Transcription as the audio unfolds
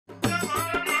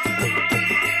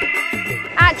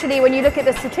actually, when you look at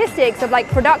the statistics of like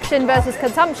production versus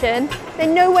consumption, they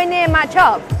nowhere near match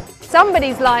up.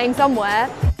 Somebody's lying somewhere.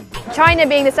 China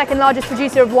being the second largest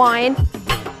producer of wine,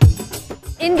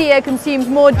 India consumes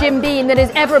more Jim Beam than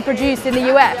is ever produced in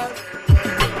the US.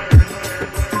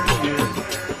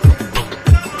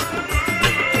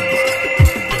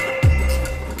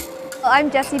 I'm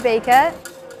Jessie Baker,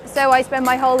 so I spend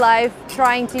my whole life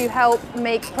trying to help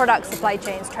make product supply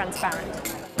chains transparent.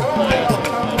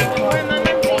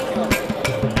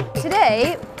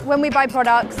 Today, when we buy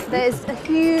products, there's a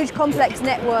huge complex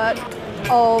network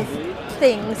of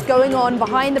things going on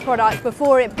behind the product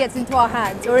before it gets into our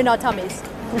hands or in our tummies.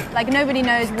 Like nobody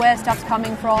knows where stuff's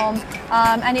coming from,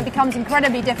 and it becomes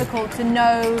incredibly difficult to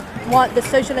know what the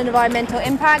social and environmental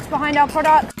impacts behind our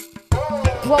products.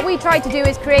 What we try to do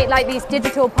is create like these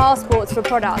digital passports for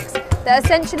products that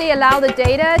essentially allow the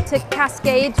data to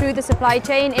cascade through the supply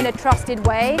chain in a trusted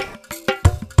way.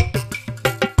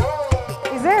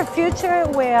 Is there a future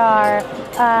where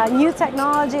new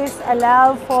technologies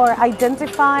allow for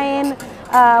identifying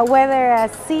whether a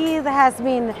seed has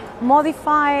been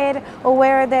modified or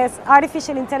where there's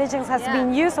artificial intelligence has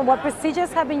been used, or what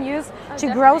procedures have been used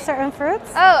to grow certain fruits?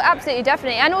 Oh, absolutely,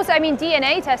 definitely. And also, I mean,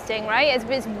 DNA testing, right?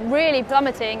 It's really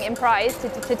plummeting in price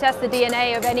to test the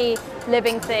DNA of any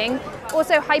living thing.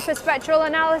 Also, hyperspectral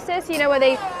analysis, you know, where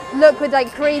they look with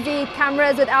like crazy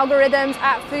cameras with algorithms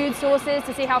at food sources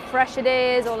to see how fresh it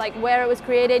is or like where it was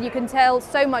created. You can tell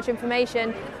so much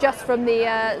information just from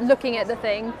the looking at the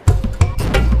thing.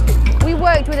 We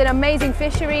worked with an amazing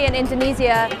fishery in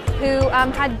Indonesia who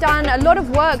had done a lot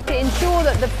of work to ensure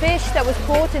that the fish that was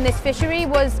caught in this fishery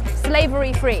was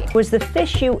slavery-free. Was the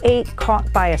fish you ate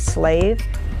caught by a slave?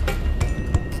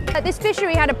 This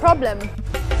fishery had a problem.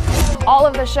 All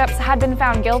of the ships had been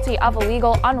found guilty of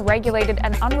illegal, unregulated,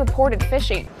 and unreported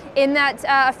fishing. In that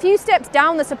a few steps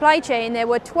down the supply chain, there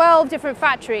were 12 different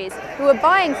factories who were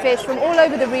buying fish from all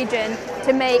over the region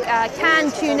to make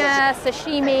canned tuna,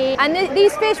 sashimi. And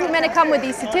these fish were meant to come with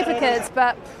these certificates,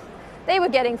 but they were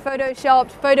getting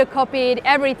photoshopped, photocopied,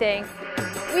 everything.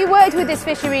 We worked with this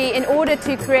fishery in order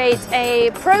to create a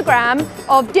program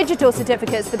of digital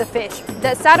certificates for the fish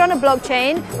that sat on a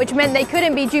blockchain, which meant they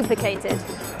couldn't be duplicated.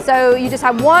 So you just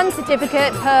have one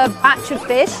certificate per batch of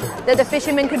fish that the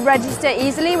fisherman could register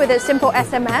easily with a simple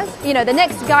SMS. You know, the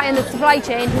next guy in the supply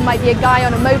chain, who might be a guy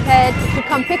on a moped, could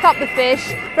come pick up the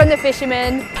fish from the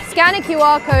fisherman, scan a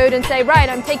QR code and say, right,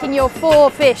 I'm taking your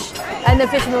 4 fish. And the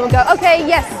fisherman would go, okay,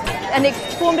 yes. And it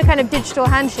formed a kind of digital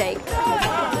handshake.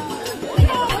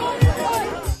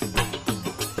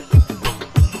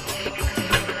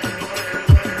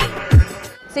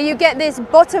 So you get this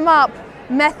bottom-up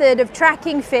method of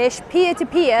tracking fish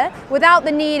peer-to-peer without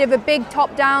the need of a big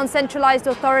top-down centralized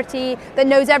authority that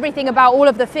knows everything about all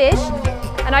of the fish.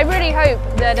 And I really hope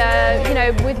that, you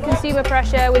know, with consumer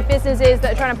pressure, with businesses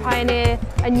that are trying to pioneer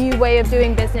a new way of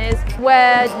doing business,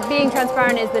 where being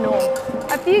transparent is the norm.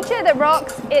 A future that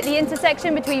rocks at the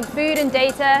intersection between food and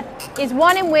data is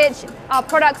one in which our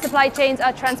product supply chains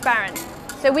are transparent.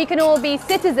 So we can all be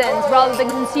citizens rather than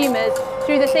consumers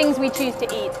through the things we choose to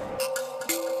eat.